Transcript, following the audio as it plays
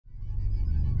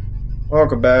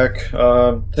Welcome back.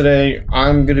 Today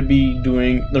I'm going to be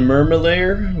doing the Mermaid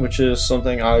Layer, which is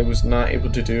something I was not able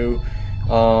to do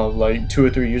like 2 or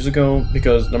 3 years ago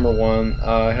because number one,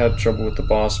 I had trouble with the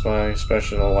boss fight,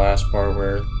 especially the last part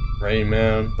where Rain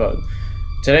Man. But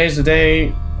today's the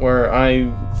day where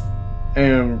I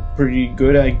am pretty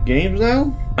good at games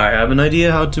now. I have an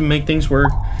idea how to make things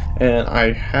work, and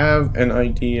I have an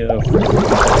idea of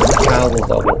how the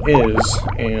level is,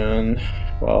 and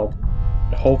well,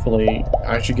 hopefully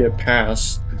I should get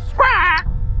past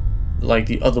like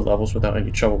the other levels without any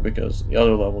trouble, because the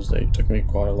other levels, they took me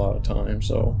quite a lot of time,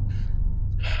 so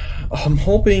I'm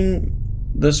hoping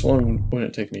this one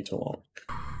wouldn't take me too long.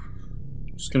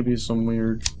 It's gonna be some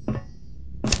weird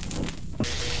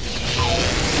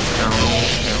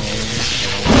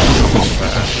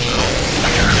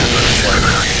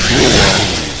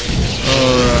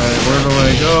Alright, where do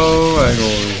I go? I go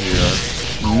over here.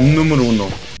 Numero uno.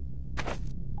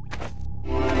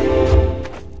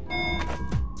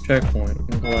 Checkpoint.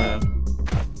 I'm glad.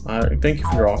 Thank you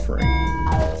for your offering.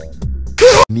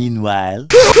 Meanwhile.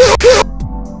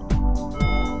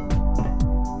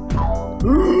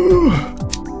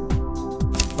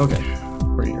 Okay,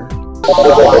 we're here.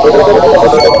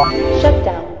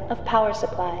 Shutdown of power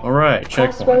supply. Alright,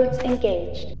 checkpoint. Crossroads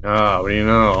engaged. Ah, what do you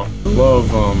know?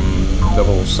 Love,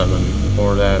 level 7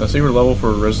 or that. A secret level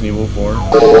for Resident Evil 4.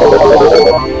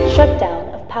 Shutdown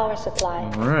of power supply.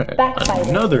 Alright, Backfighting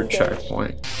another engaged.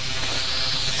 checkpoint.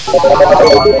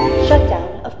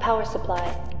 Shutdown of power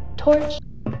supply. Torch.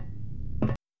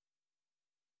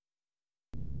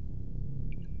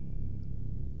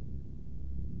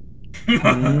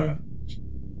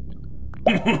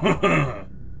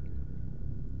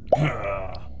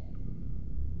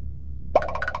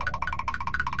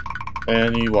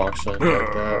 And he walks in like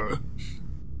that.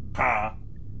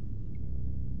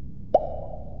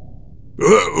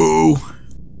 Uh-oh.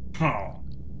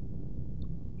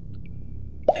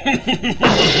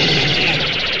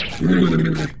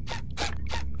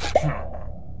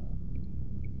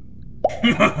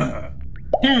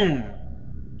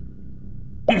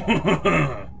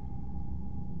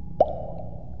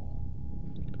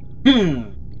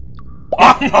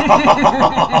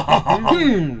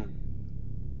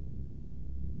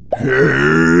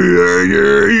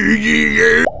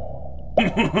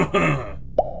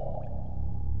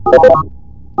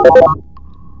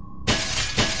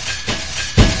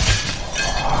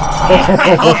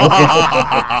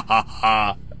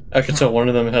 I could tell one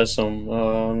of them has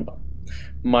some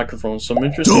microphones, some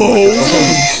interesting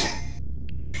microphones.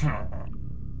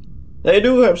 They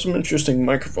do have some interesting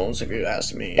microphones, if you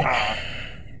ask me.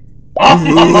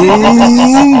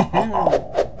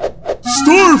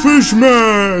 Starfish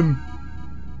Man!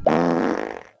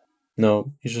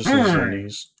 No, he's just his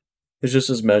knees. It's just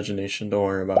his imagination, don't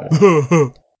worry about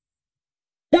it.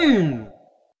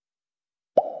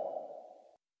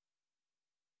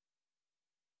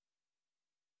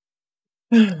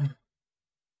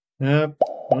 Yep,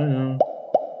 I know.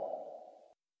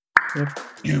 Yep.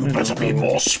 You better be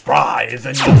more spry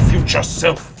than your future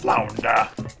self, Flounder.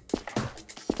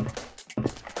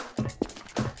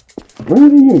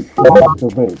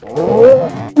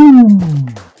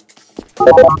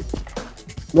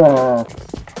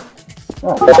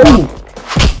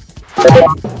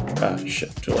 Ah,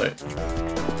 shit, too late.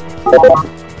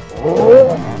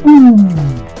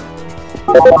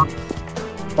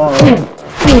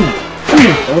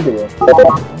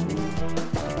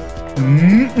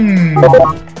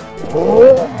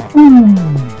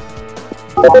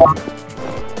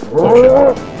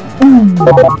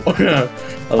 Oh yeah,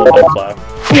 I love that clap.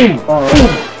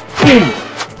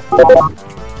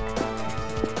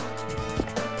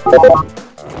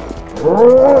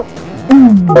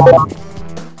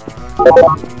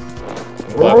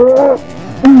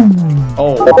 Oh,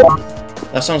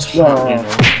 that sounds hot, you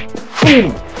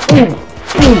know.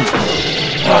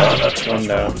 Ah, that's one what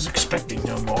down. I was expecting,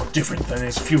 no more different than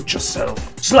his future self.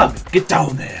 Slug, get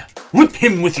down there. Whip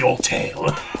him with your tail.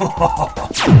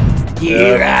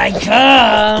 Here I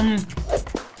come!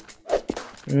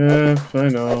 Yeah, I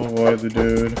know, why the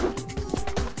dude.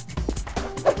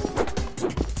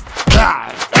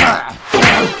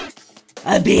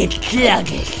 A bit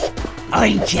sluggish,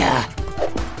 aren't ya?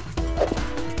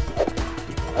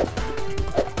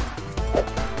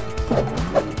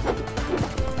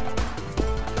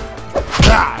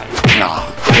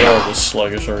 They're all just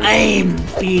sluggish already. I'm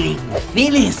feeling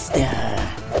sinister.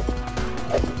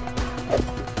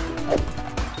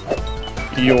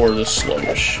 You're the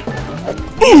sluggish.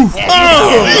 Oof!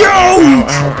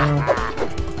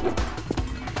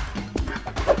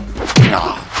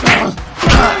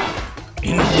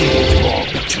 Indeed,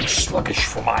 sluggish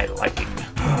for my liking.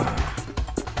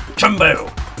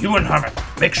 Jumbo, you and Hermit,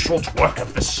 make short work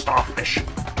of this starfish.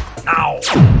 Now,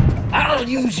 I'll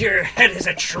use your head as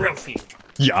a trophy.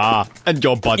 Yeah, and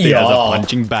your body as a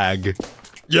punching bag.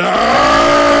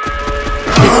 Yeah.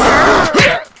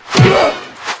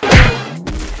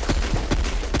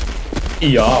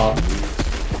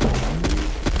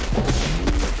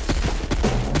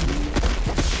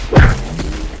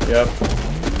 Yep,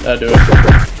 that do it.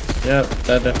 Yep,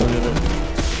 that definitely did it.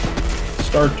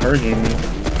 Start targeting me.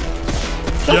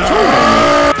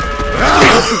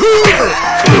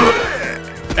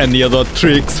 Any other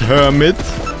tricks, Hermit?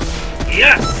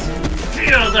 Yes!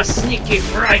 Feel the sneaky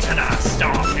frightener,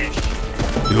 starfish!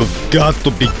 You've got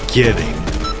to be kidding.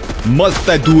 Must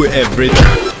I do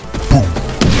everything?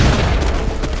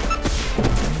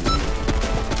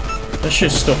 That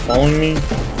shit's still following me.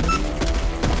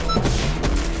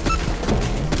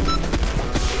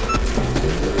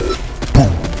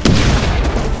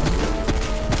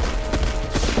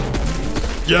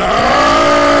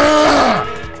 Yeah!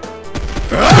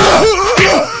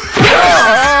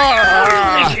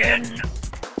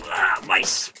 My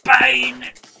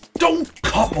spine! Don't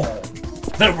come on!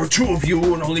 There were two of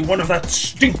you and only one of that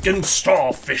stinking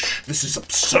starfish. This is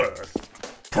absurd.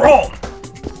 Prawn!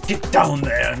 Get down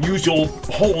there and use your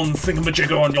horn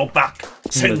thingamajigger on your back.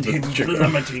 Send him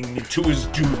plummeting to his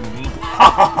doom.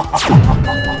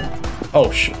 Oh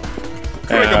shit.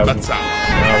 That sound.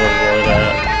 I'll avoid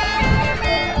that.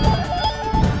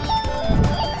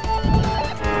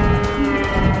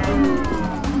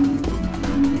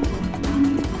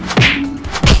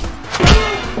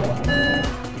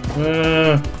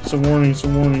 It's a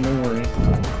warning, don't worry.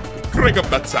 Crank up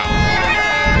that sound.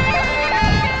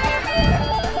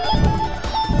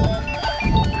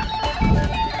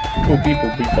 Boop beep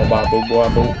boop beep boop boop boop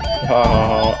boop boop. Ha ha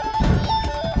ha.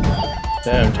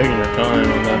 Damn, taking your time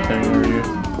on that thing, were you?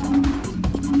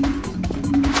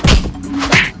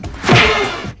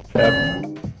 Yep.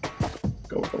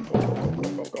 Go, go, go, go, go, go,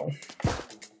 go, go.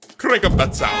 Crank up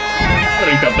that sound.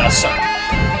 Crank up that sound.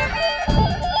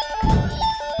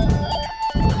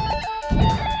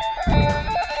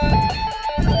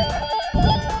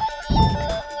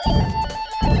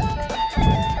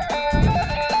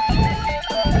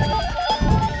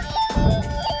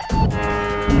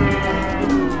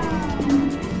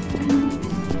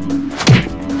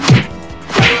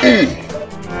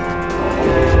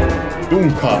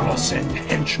 I'll send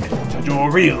henchmen to do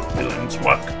a real villain's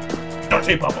work.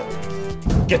 Dirty Bubble,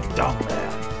 get down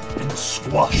there and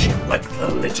squash him like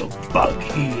the little bug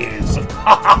he is.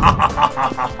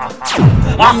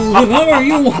 Are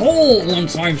you whole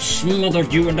once I've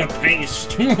smothered you in the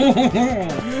paste?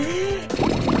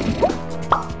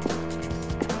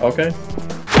 Okay.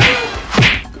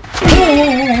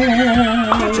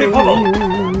 Dirty Bubble,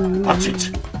 that's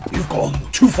it. You've gone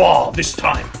too far this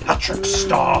time, Patrick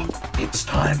Star. It's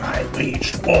time I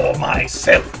waged war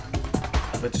myself.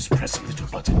 I'll just press a little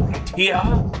button right here,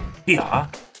 here,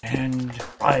 and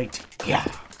right here.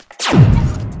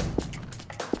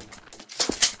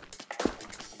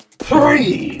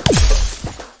 3.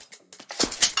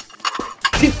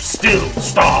 Keep still,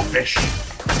 starfish.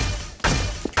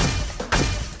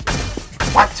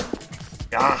 What?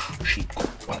 Ah, she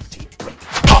quality break.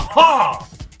 Aha!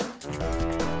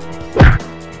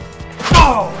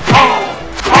 Oh!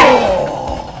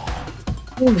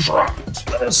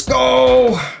 Let's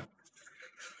go!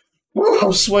 Woo,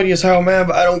 I'm sweaty as hell, man,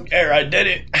 but I don't care. I did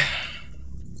it.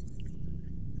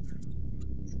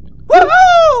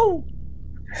 Woohoo!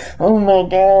 Oh my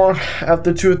god.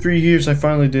 After 2 or 3 years, I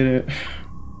finally did it.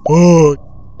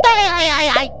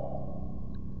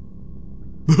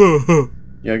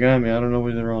 Yeah, got me. I don't know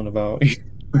what they're on about.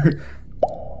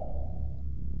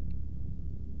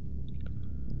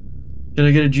 Can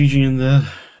I get a GG in the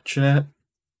chat?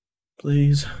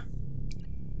 Please.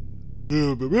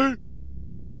 Yeah, baby.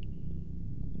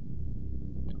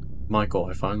 Michael,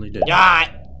 I finally did it. Yeah.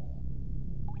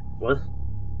 What?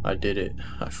 I did it.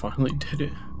 I finally did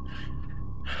it.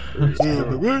 Yeah,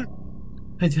 baby.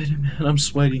 I did it, man. I'm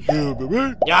sweaty. Yeah,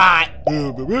 baby. Yeah.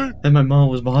 Yeah, baby. And my mom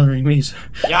was bothering me.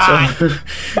 Yeah. So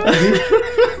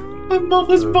my mom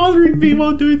was bothering me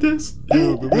while doing this.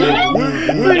 Yeah, baby. Yeah.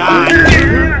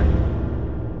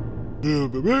 Yeah,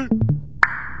 baby.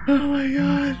 Oh my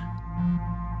god.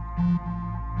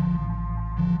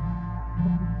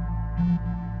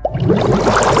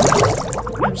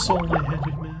 I'm so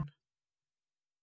lightheaded.